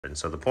And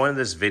so the point of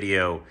this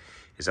video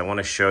is I want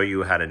to show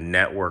you how to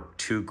network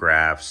two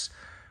graphs.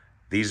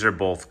 These are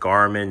both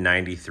Garmin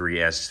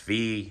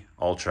 93sv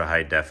ultra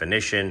high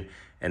definition,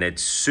 and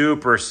it's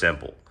super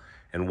simple.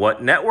 And what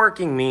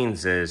networking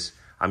means is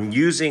I'm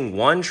using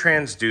one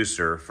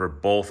transducer for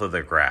both of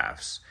the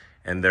graphs,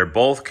 and they're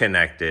both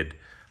connected.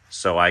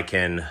 So I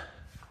can,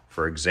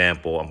 for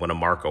example, I'm going to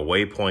mark a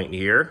waypoint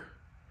here.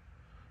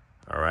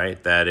 All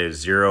right, that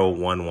is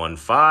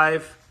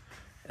 0115.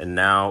 And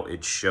now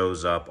it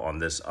shows up on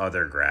this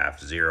other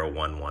graph,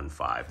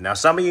 0115. Now,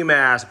 some of you may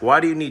ask, why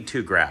do you need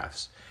two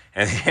graphs?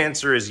 And the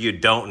answer is you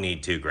don't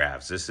need two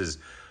graphs. This is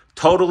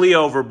totally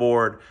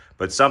overboard,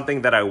 but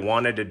something that I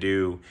wanted to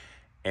do.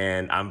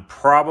 And I'm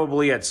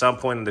probably at some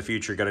point in the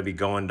future going to be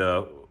going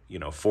to,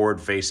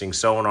 forward-facing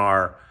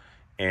sonar.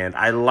 And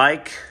I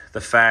like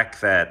the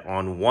fact that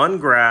on one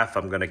graph,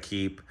 I'm going to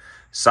keep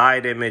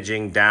side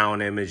imaging,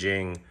 down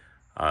imaging,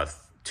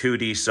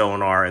 2D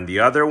sonar, and the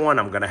other one,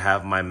 I'm going to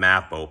have my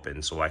map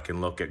open so I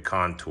can look at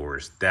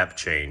contours, depth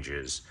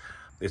changes.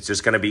 It's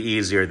just going to be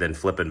easier than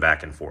flipping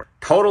back and forth.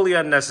 Totally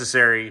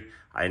unnecessary.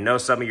 I know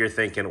some of you are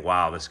thinking,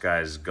 wow, this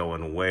guy's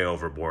going way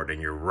overboard, and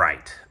you're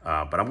right.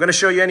 But I'm going to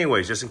show you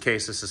anyways, just in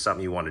case this is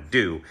something you want to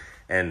do.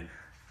 And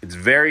it's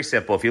very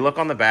simple. If you look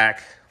on the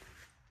back,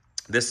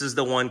 this is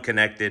the one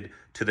connected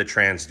to the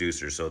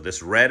transducer. So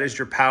this red is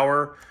your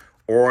power,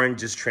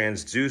 orange is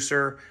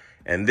transducer,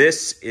 and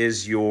this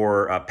is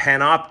your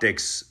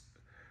Panoptix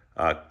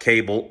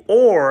cable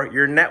or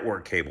your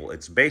network cable.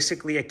 It's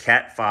basically a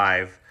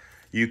Cat5.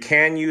 You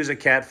can use a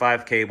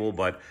Cat5 cable,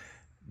 but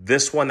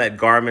this one that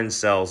Garmin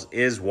sells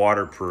is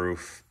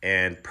waterproof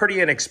and pretty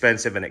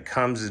inexpensive, and it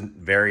comes in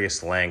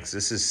various lengths.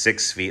 This is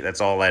 6 feet.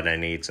 That's all that I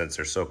need since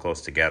they're so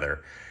close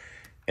together.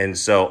 And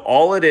so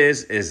all it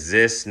is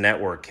this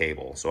network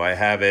cable. So I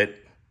have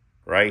it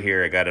right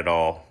here. I got it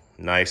all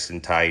nice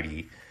and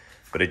tidy.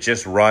 But it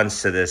just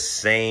runs to this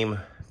same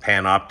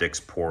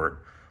Panoptix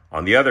port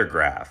on the other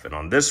graph. And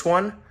on this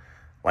one,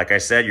 like I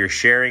said, you're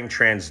sharing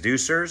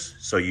transducers,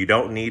 so you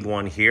don't need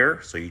one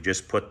here. So you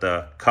just put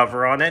the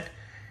cover on it.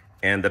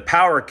 And the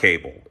power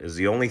cable is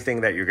the only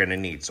thing that you're going to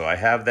need. So I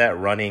have that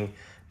running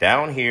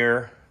down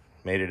here,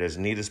 made it as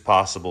neat as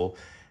possible.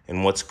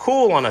 And what's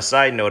cool on a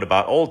side note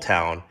about Old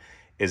Town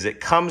is it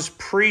comes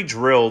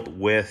pre-drilled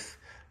with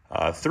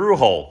through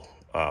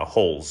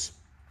holes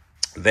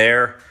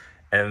there,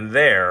 and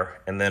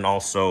then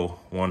also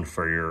one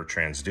for your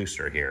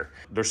transducer here.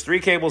 There's 3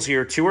 cables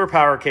here. 2 are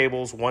power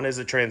cables. 1 is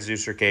a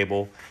transducer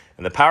cable.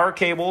 And the power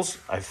cables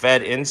I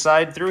fed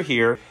inside through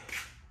here.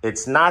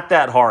 It's not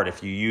that hard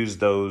if you use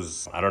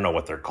those, I don't know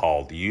what they're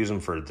called. You use them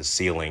for the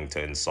ceiling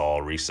to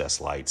install recessed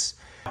lights.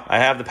 I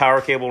have the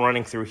power cable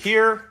running through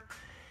here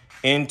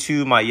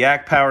into my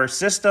Yak Power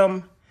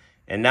system.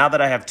 And now that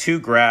I have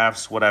 2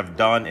 graphs, what I've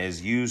done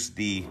is use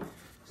the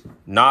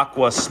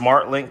Naqua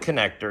SmartLink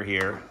connector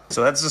here.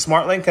 So that's the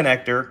SmartLink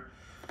connector,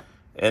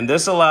 and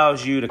this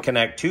allows you to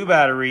connect 2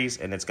 batteries,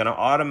 and it's going to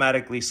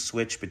automatically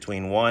switch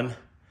between one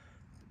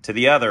to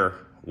the other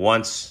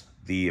once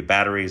the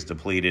battery is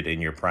depleted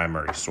in your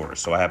primary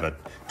source. So I have a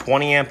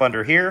 20 amp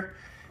under here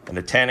and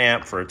a 10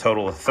 amp for a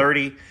total of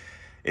 30.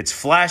 It's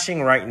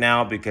flashing right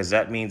now because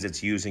that means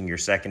it's using your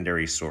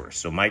secondary source.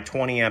 So my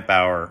 20 amp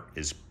hour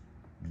is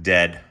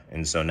dead,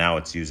 and so now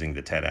it's using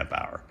the 10 amp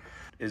hour.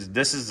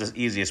 This is the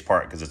easiest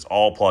part because it's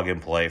all plug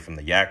and play from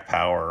the Yak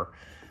Power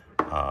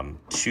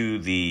to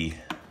the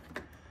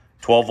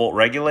 12 volt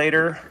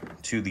regulator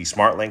to the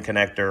SmartLink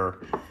connector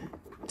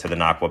to the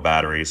Naqua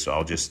battery. So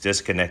I'll just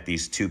disconnect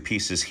these 2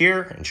 pieces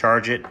here and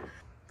charge it.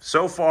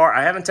 So far,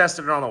 I haven't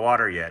tested it on the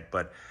water yet,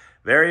 but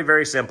very,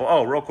 very simple.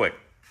 Oh, real quick.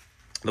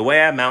 The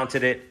way I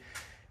mounted it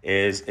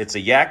is it's a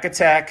Yak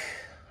Attack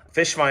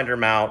Fishfinder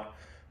mount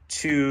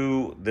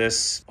to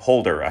this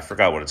holder. I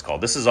forgot what it's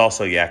called. This is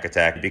also Yak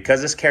Attack.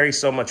 Because this carries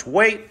so much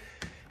weight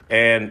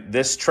and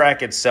this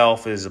track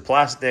itself is a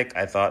plastic,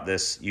 I thought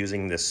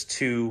using this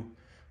 2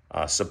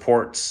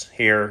 supports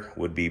here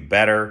would be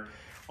better.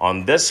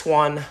 On this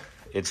one,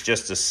 it's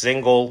just a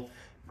single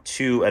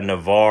to a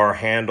Navarre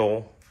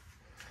handle.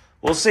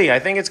 We'll see. I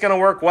think it's going to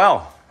work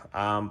well.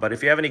 But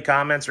if you have any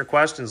comments or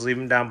questions, leave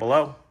them down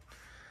below.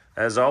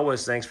 As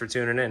always, thanks for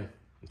tuning in.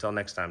 Until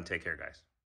next time, take care, guys.